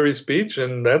gives a fiery speech,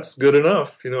 and that's good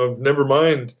enough, never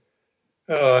mind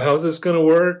how's this going to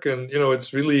work, and,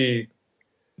 it's really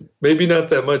maybe not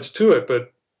that much to it,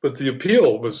 but the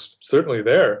appeal was certainly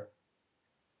there.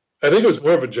 I think it was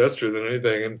more of a gesture than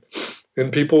anything,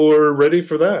 and people were ready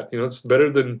for that. It's better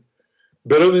than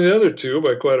the other two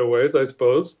by quite a ways, I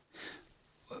suppose.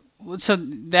 So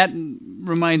that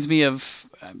reminds me of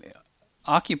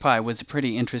Occupy was a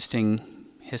pretty interesting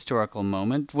historical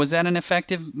moment. Was that an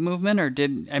effective movement, or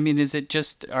is it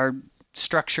just our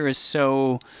structure is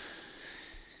so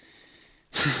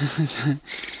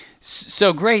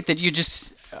so great that you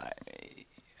just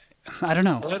I don't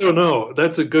know. I don't know.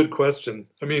 That's a good question.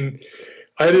 I mean,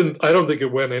 I don't think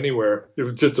it went anywhere. It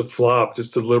was just a flop,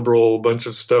 just a liberal bunch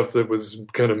of stuff that was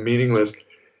kind of meaningless.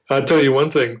 I'll tell you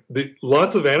one thing.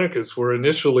 Lots of anarchists were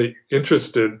initially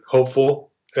interested,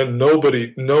 hopeful, and no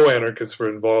anarchists were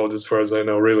involved as far as I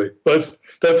know, really. That's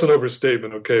an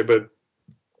overstatement, okay, but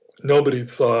nobody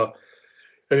saw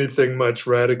anything much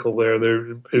radical there,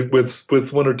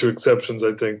 with one or two exceptions,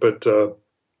 I think. But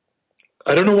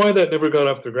I don't know why that never got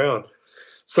off the ground.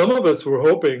 Some of us were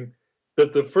hoping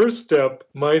that the first step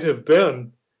might have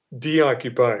been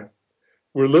deoccupy.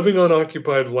 We're living on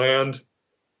occupied land.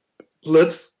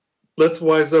 Let's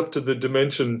wise up to the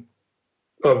dimension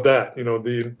of that,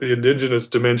 the indigenous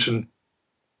dimension,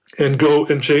 and go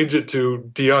and change it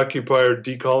to deoccupy or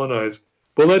decolonize.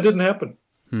 Well, that didn't happen.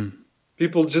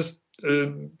 People just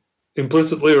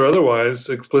implicitly or otherwise,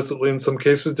 explicitly in some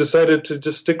cases, decided to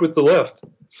just stick with the left.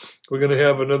 We're going to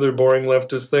have another boring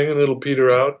leftist thing, and it'll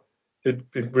peter out. It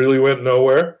really went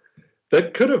nowhere.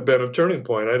 That could have been a turning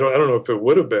point. I don't know if it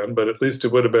would have been, but at least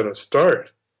it would have been a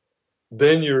start.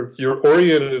 Then you're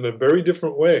oriented in a very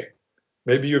different way.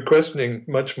 Maybe you're questioning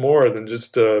much more than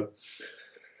just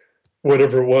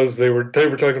whatever it was they were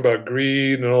talking about,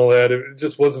 greed and all that. It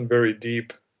just wasn't very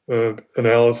deep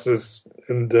analysis,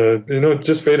 and it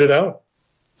just faded out.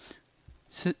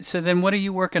 So then, what are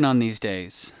you working on these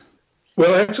days?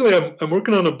 Well, actually, I'm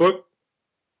working on a book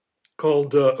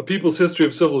called A People's History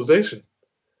of Civilization.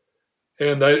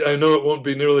 And I know it won't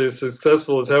be nearly as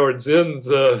successful as Howard Zinn's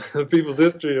A People's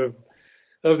History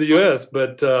of the U.S.,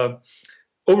 but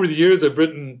over the years I've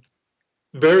written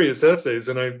various essays,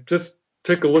 and I just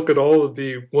take a look at all of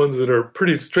the ones that are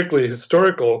pretty strictly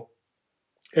historical,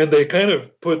 and they kind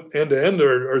of put end-to-end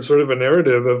are sort of a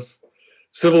narrative of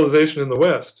civilization in the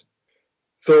West.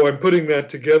 So I'm putting that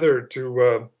together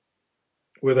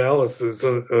with Alice's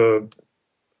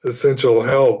essential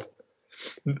help,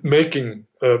 making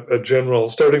a general,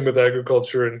 starting with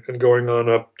agriculture and going on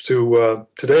up to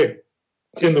today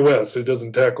in the West. It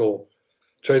doesn't tackle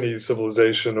Chinese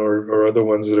civilization or other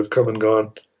ones that have come and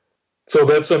gone. So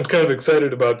I'm kind of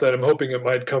excited about that. I'm hoping it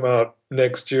might come out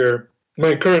next year.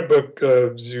 My current book,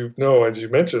 as you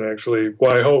mentioned, actually,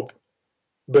 Why Hope,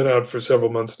 been out for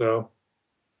several months now.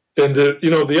 And,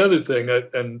 the other thing,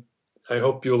 and I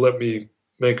hope you'll let me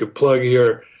make a plug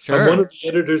here. Sure. I'm one of the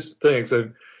editors. Thanks.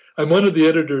 I'm I'm one of the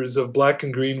editors of Black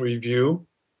and Green Review,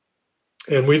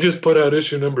 and we just put out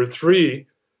issue number 3,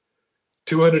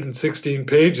 216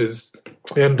 pages,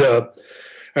 and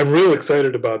I'm real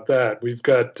excited about that. We've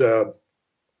got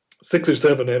 6 or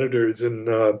 7 editors, and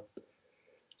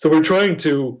so we're trying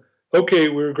to, okay,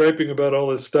 we're griping about all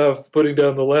this stuff, putting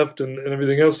down the left and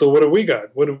everything else, so what do we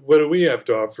got? What do we have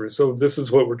to offer? So this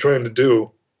is what we're trying to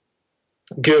do,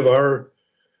 give our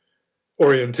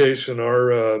orientation,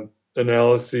 our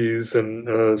analyses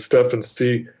and stuff, and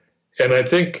see. And I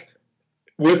think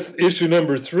with issue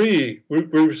number 3,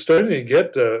 we're starting to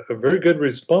get a very good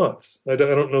response. I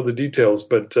don't know the details,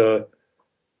 but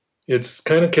it's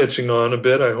kind of catching on a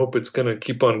bit. I hope it's going to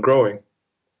keep on growing.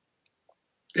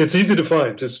 It's easy to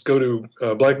find. Just go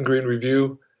to Black and Green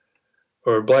Review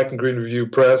or Black and Green Review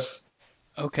Press.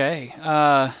 Okay.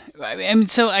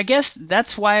 So I guess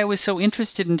that's why I was so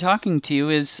interested in talking to you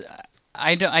is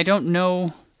I don't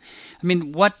know. I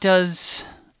mean, what does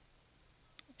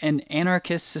an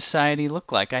anarchist society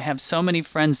look like? I have so many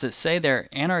friends that say they're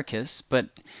anarchists, but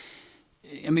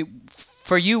I mean,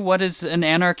 for you, what does an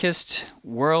anarchist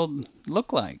world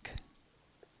look like?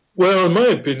 Well, in my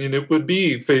opinion, it would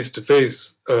be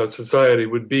face-to-face society,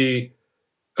 would be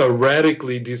a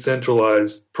radically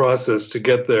decentralized process to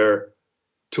get there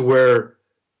to where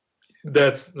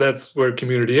that's where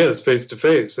community is,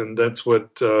 face-to-face, and that's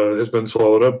what has been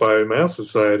swallowed up by mass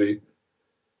society.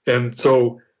 And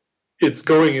so it's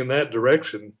going in that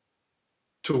direction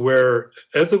to where,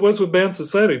 as it was with band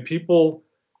society, people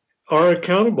are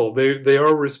accountable, they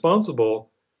are responsible,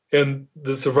 and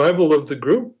the survival of the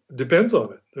group depends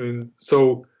on it. I mean,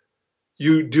 so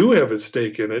you do have a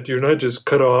stake in it. You're not just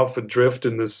cut off adrift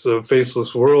in this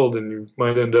faceless world, and you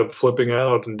might end up flipping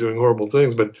out and doing horrible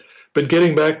things. But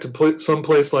getting back to some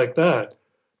place like that,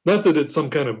 not that it's some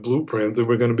kind of blueprint that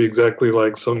we're going to be exactly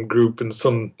like some group in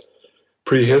some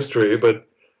prehistory, but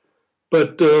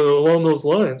along those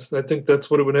lines, I think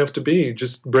that's what it would have to be.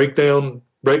 Just break all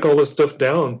this stuff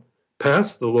down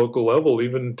past the local level,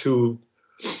 even to,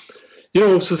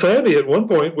 society at one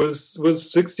point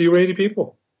was 60 or 80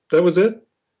 people. That was it.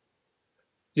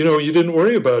 You didn't even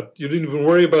worry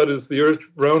about is the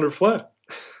earth round or flat.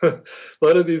 A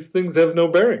lot of these things have no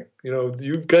bearing.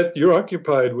 You're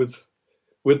occupied with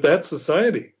that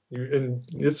society, and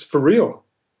it's for real.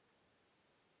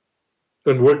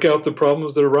 And work out the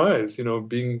problems that arise,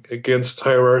 being against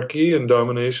hierarchy and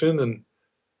domination, and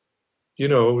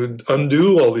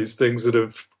undo all these things that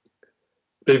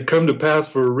they've come to pass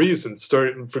for a reason.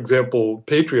 Starting, for example,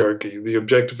 patriarchy, the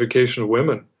objectification of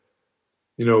women.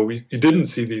 You didn't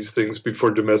see these things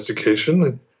before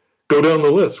domestication. Go down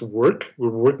the list. We're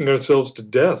working ourselves to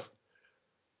death.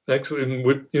 Actually,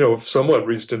 somewhat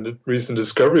recent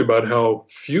discovery about how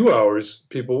few hours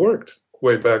people worked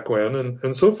way back when,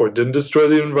 and so forth. Didn't destroy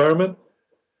the environment.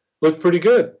 Looked pretty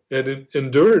good, and it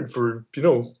endured for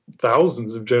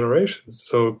thousands of generations.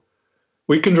 So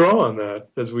we can draw on that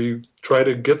as we try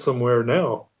to get somewhere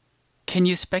now. Can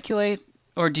you speculate,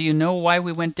 or do you know why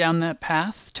we went down that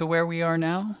path to where we are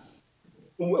now?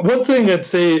 One thing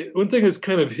is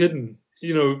kind of hidden,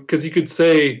 because you could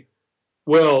say,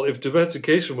 well, if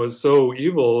domestication was so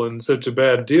evil and such a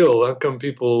bad deal, how come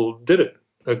people did it?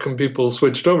 How come people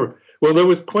switched over? Well, there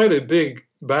was quite a big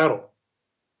battle.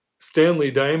 Stanley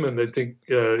Diamond, I think,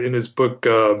 in his book,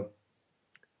 I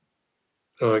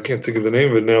can't think of the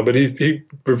name of it now, but he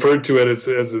referred to it as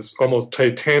this almost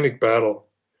titanic battle.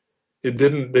 They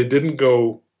didn't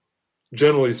go,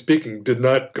 generally speaking, did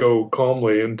not go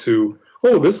calmly into,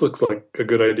 oh, this looks like a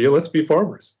good idea. Let's be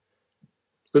farmers.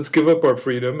 Let's give up our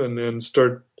freedom and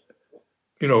start,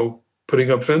 putting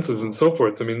up fences and so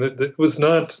forth. I mean, it was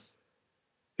not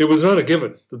a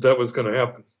given that was going to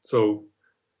happen. So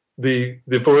the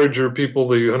forager people,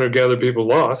 the hunter-gatherer people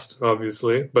lost,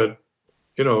 obviously, but,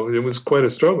 it was quite a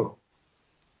struggle.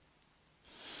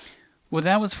 Well,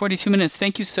 that was 42 minutes.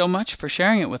 Thank you so much for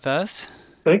sharing it with us.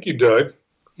 Thank you, Doug.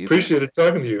 Appreciate it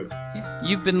talking to you.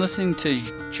 You've been listening to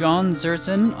John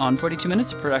Zerzan on 42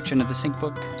 Minutes, a production of the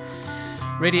SyncBook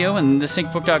Radio and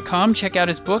thesyncbook.com. Check out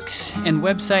his books and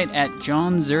website at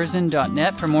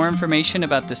johnzerzan.net for more information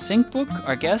about the SyncBook,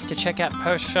 our guest, to check out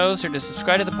past shows, or to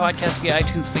subscribe to the podcast via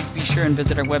iTunes. Please be sure and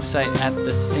visit our website at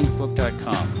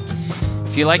thesyncbook.com.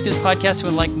 If you like this podcast and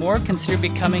would like more, consider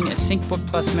becoming a SyncBook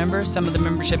Plus member. Some of the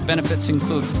membership benefits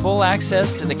include full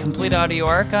access to the complete audio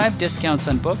archive, discounts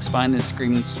on books,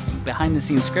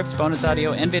 behind-the-scenes scripts, bonus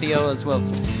audio and video, as well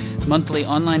as monthly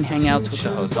online hangouts with the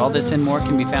host. All this and more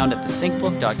can be found at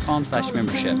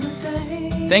thesyncbook.com/membership.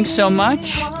 Thanks so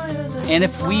much. And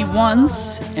if we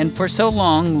once, and for so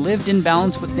long, lived in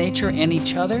balance with nature and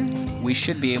each other, we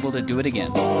should be able to do it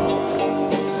again.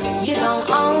 You don't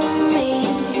own me.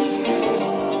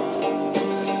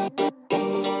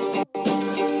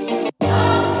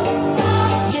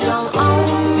 You don't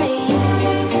own me.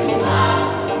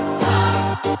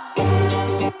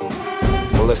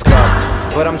 Well, let's go.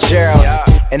 But I'm Gerald,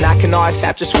 and I can always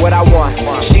have just what I want.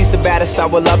 She's the baddest, I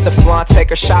would love to flaunt. Take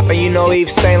her shopping, you know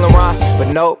Yves Saint Laurent.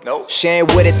 But nope, she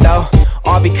ain't with it though.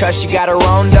 All because she got her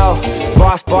own dough.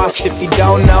 Boss, if you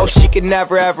don't know, she could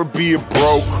never ever be a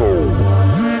broke.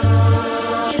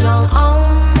 You don't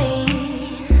own me.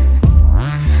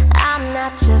 I'm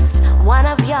not just one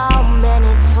of your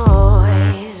many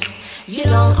toys. You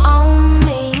don't own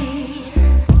me.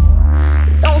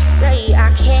 Don't say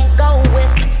I can't go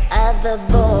with other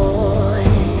boys.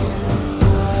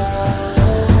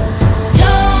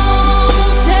 Don't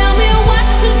tell me what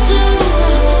to do,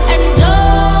 and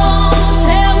don't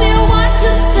tell me what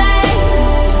to say.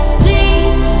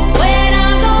 Please, when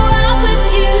I go out with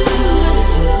you,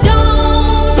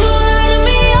 don't put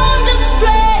me on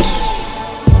display.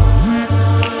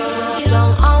 You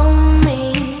don't own me.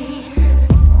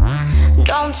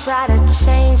 Don't try to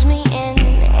change me in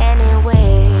any way.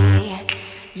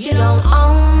 You don't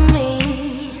own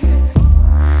me.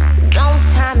 Don't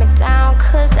tie me down,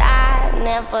 'cause I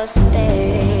never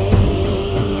stay.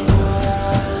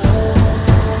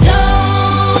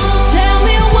 Don't tell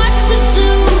me what to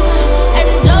do,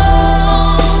 and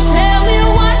don't tell me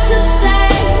what to say.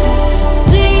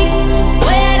 Please,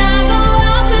 when I go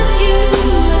out with you,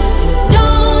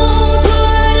 don't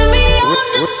put me on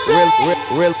display.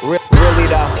 Really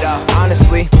though,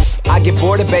 honestly, I get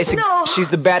bored of basic. She's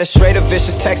the baddest, straight up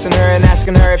vicious. Texting her and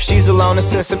asking her if she's alone and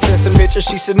send some pictures.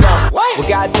 She said no. Well,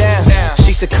 goddamn.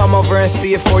 She said come over and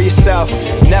see it for yourself.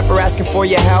 Never asking for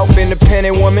your help.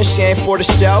 Independent woman, she ain't for the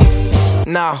shelf.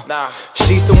 No,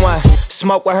 she's the one.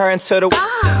 Smoke with her until the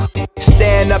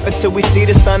stand up until we see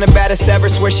the sun. The baddest ever.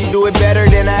 Swear she do it better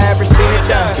than I ever seen it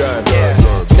done. Yeah.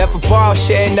 Never borrow,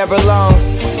 she ain't never alone.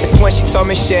 It's when she told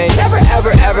me she ain't never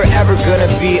ever gonna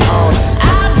be on.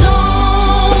 I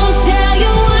don't tell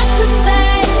you what to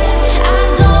say. I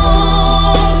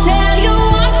don't tell you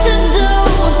what to do.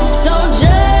 So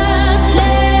just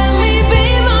let me be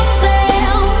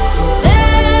myself.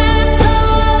 That's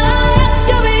all I ask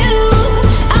of you.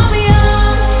 I'm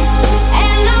young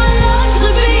and I love to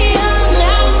be young.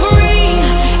 I'm free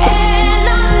and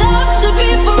I love to be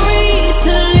free.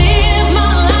 To live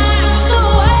my life the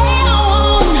way I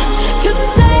want. To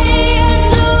say and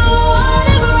do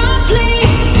whatever I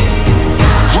please.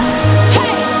 Hey,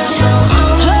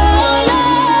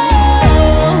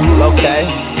 Okay.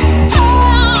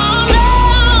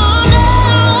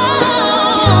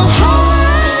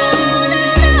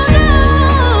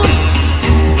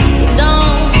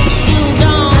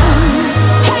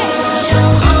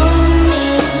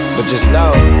 But just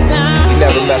know, you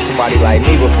never met somebody like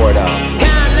me before though.